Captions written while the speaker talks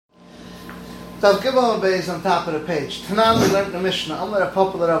So Gimel Beis on top of the page. Tanan we learned the Mishnah. I'm going to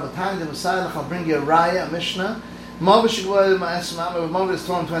popular over time. The Messiah I'll bring you a Raya, a Mishnah. More than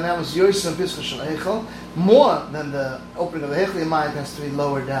the opening of the Hechel, your mind has to be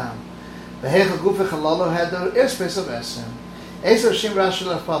lower down. The Hechel Gufa Chalolo had the airspace of Esem. Eser Shim Rashi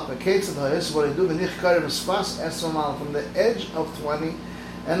Lef Papa. Kates of the His, what they do, the Nichkarim Spas Esem Mal from the edge of 20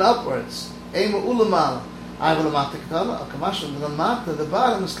 and upwards. Ema Ulamal. I will not take it out. Kamash, the Mata, the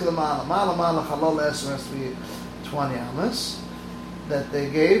bottom is Kilamala. Mala Mala Chalolo Esem has to be 20 amas. That they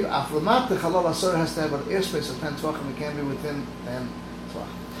gave, Aflamat, the Chalal Asur has to have an airspace of 10 tvachim, it can't be within 10 tvachim.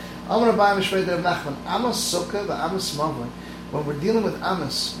 Amar Abayim Shvei Rav Nachman, Amos Sukkah, the Amos Mavoi. When we're dealing with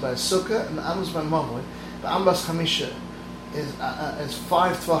Amos by Sukkah and Amos by Mavoi, the Amos Chamisha is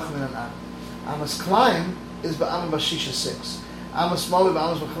 5 tvachim in an Am. Amos Klein is by Amos Bashisha 6. Amos Mavoi by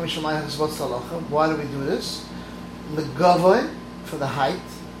Amos Chamisha Mayach is what's Talacha. Why do we do this? The Gavoi, for the height.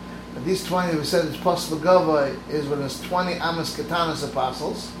 But these 20, we said it's possible Gavai is when there's 20 Amos Ketanas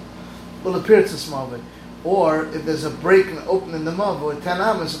apostles, will appear to Smavai. Or if there's a break and open in the Mavai, 10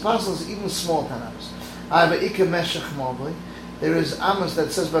 Amos apostles, even small 10 Amos. Ika Meshach Mavai. There is Amos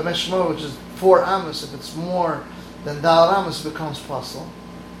that says by Meshach Mavai, which is 4 Amos. If it's more than Dal Amos, it becomes possible.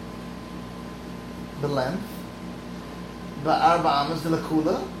 The length. By Arba Amos, the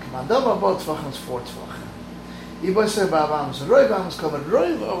Lakula. Kamandam about Tvachim is 4 Tvachim. Yiboy say about Amos, Roiv Amos covered,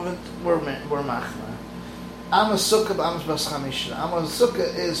 Roiv of it were Machma. Amos Sukkah, Amos Bas Chamisha. Amos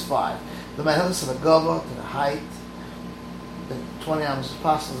Sukkah is 5. The Mahilus of the Gava, to the height, the 20 Amos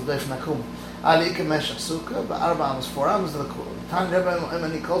apostles, the Deif Nakum. Ali Ika Meshach Sukkah, but Arba Amos, 4 Amos, the Lakul. Time Rebbe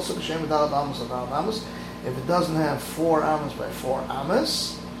Emani Kol Sukkah, Shem Dalad Amos, Dalad Amos. If it doesn't have 4 Amos by 4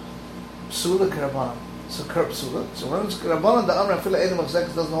 Amos, Psula Karabanan. So Kerb Psula. So when it's Karabanan, the Amra Fila Edim of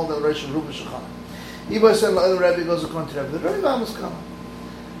Zekas doesn't hold the relation of Ruba Shechana. Ibo said, the Rebbe goes according to Rebbe. The Rebbe Amos Kama.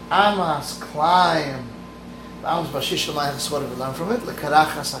 Amas Klein. Amos Bashish Lamayach is what we learn from it.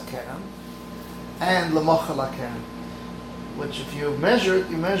 Lekarachas HaKerem. And Lemochel HaKerem. Which if you measure it,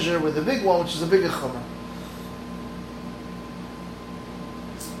 you measure with the big one, which is a bigger chumrah.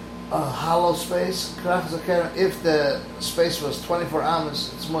 A hollow space. Karachas HaKerem. If the space was 24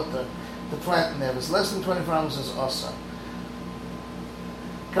 Amos, it's mutter. The plant in there. If it's less than 24 Amos, it's osa.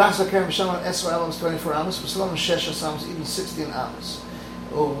 Krasa Kerem B'Shalom Esra Amos 24 Amos, B'Shalom Sheshas Amos even 16 Amos.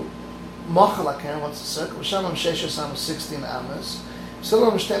 Mochel HaKerem, what's the circle? B'Shalom Sheshas Amos 16 Amos.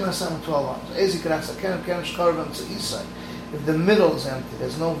 B'Shalom Shtemas Amos 12 Amos. Ezi Krasa Kerem Kerem Shkorban Tzisai. If the middle is empty,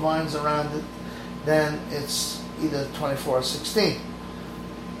 there's no vines around it, then it's either 24 or 16.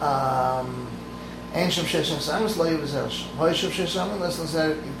 Ein Shem Sheshas Amos Lo Yivazer Shem. Hoy Shem Sheshas Amos, unless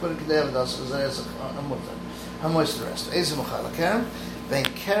you put it Kedei Avadas, there's a mutter. How much the rest? Ezi Mochel HaKerem. Then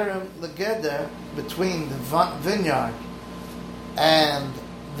Kerem Legeder, between the vineyard and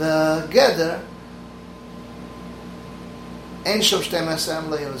the Geder, Ein Shom Shtei Mesam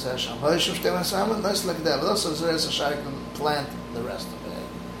Le'Yil Zesham. Hoy Shom Shtei Mesam, unless like that. But also there is a sharik can plant the rest of it.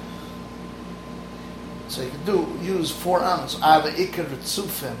 So you can use 4 Amos. Ava Iker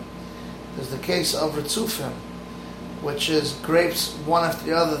Ritzufim. There's the case of Ritzufim, which is grapes one after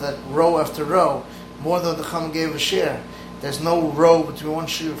the other, that row after row, more than the Chum gave a share. There's no row between one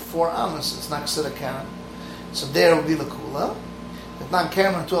shear 4 Amos. It's not Ksida Karen. So there will be the Kula. It's not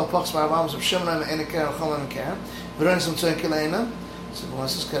Karen and 12 Pachs by Amos of Shimon and Ene Karen, Chum and Karen. We run some Tzoyin Kilena. So when it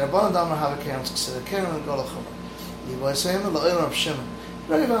says Karaban, Damar have a Karen, it's Ksida Karen and Gola Chum. You boys saying the Lo'ilam of Shimon.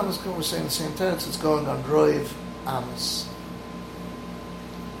 Roiv Amos, we're saying the same teretz. It's going on Roiv Amos.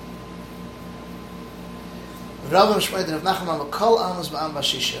 Rav Shmei Rav Nachman Kol Amos Ba'am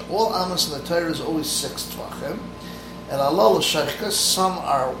Bashisha. All Amos in the Torah is always 6 Tvachim. And Allah Sheikhkas, some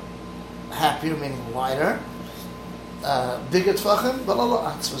are happier, meaning wider, bigger Tvachim, but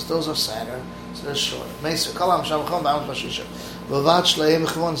Allah Atzvas, those are sadder, so they're shorter. Meisir, Kalam Shavachon Ba'am Bashisha. V'vat Shleim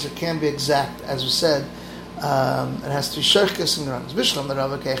Chavonis, it can't be exact, as we said, it has to be Sheikhkas and Granas. Bishlam, the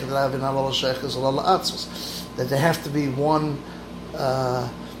Rav Keichad, the Rav in Allah Sheikhkas, Allah Atzvas, that they have to be one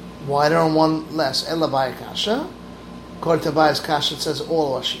wider and one less. Ella Baya Kasha, according to Baya's Kasha, it says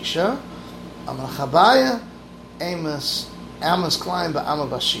all Washisha. Amal Chabaya, Amos Klein by Amma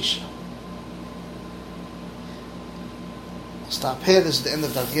Bashisha. Stop here. This is the end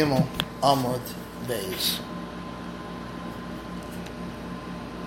of the Gimel Amud Beis.